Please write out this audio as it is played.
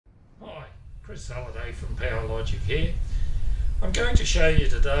Chris Halliday from Power Logic here. I'm going to show you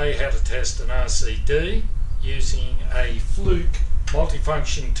today how to test an RCD using a Fluke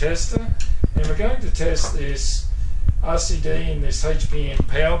Multifunction tester, and we're going to test this RCD in this HPM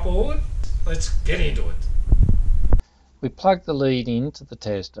power board. Let's get into it. We plug the lead into the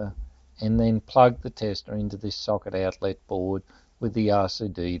tester and then plug the tester into this socket outlet board with the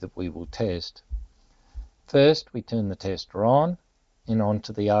RCD that we will test. First we turn the tester on and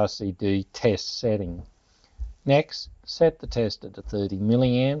onto the RCD test setting. Next, set the tester to 30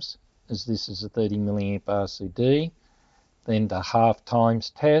 milliamps, as this is a 30 milliamp RCD, then to half times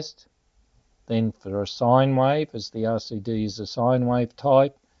test, then for a sine wave, as the RCD is a sine wave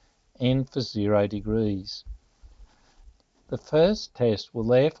type, and for 0 degrees. The first test will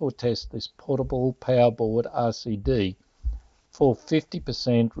therefore test this portable power board RCD for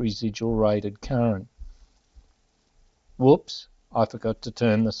 50% residual rated current. Whoops, I forgot to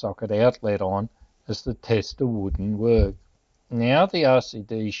turn the socket outlet on, as the tester wouldn't work. Now the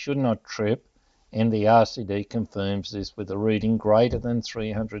RCD should not trip, and the RCD confirms this with a reading greater than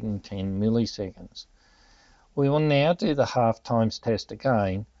 310 milliseconds. We will now do the half times test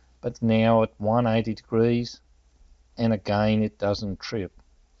again, but now at 180 degrees, and again it doesn't trip.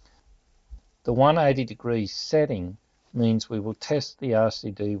 The 180 degrees setting means we will test the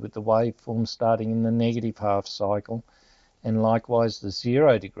RCD with the waveform starting in the negative half cycle, and likewise the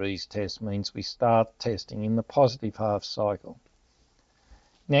 0 degrees test means we start testing in the positive half cycle.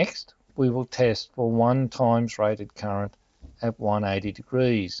 Next, we will test for 1 times rated current at 180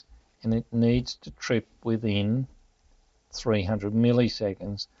 degrees, and it needs to trip within 300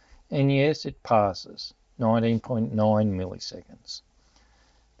 milliseconds, and yes, it passes, 19.9 milliseconds.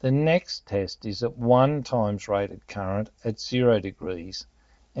 The next test is at 1 times rated current at 0 degrees,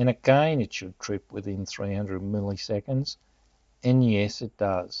 and again it should trip within 300 milliseconds, and yes, it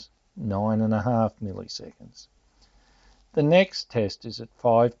does, 9.5 milliseconds. The next test is at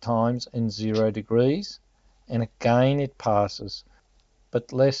 5 times and 0 degrees, and again it passes,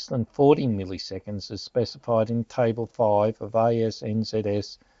 but less than 40 milliseconds as specified in Table 5 of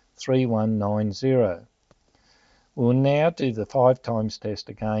AS/NZS 3190. We'll now do the 5 times test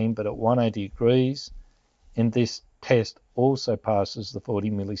again, but at 180 degrees, and this test also passes the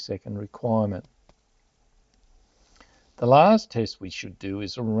 40 millisecond requirement. The last test we should do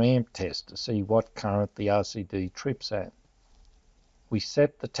is a ramp test to see what current the RCD trips at. We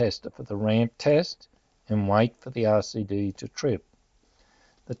set the tester for the ramp test and wait for the RCD to trip.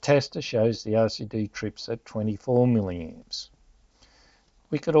 The tester shows the RCD trips at 24 milliamps.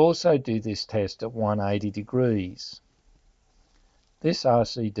 We could also do this test at 180 degrees. This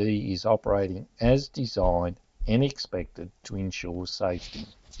RCD is operating as designed and expected to ensure safety.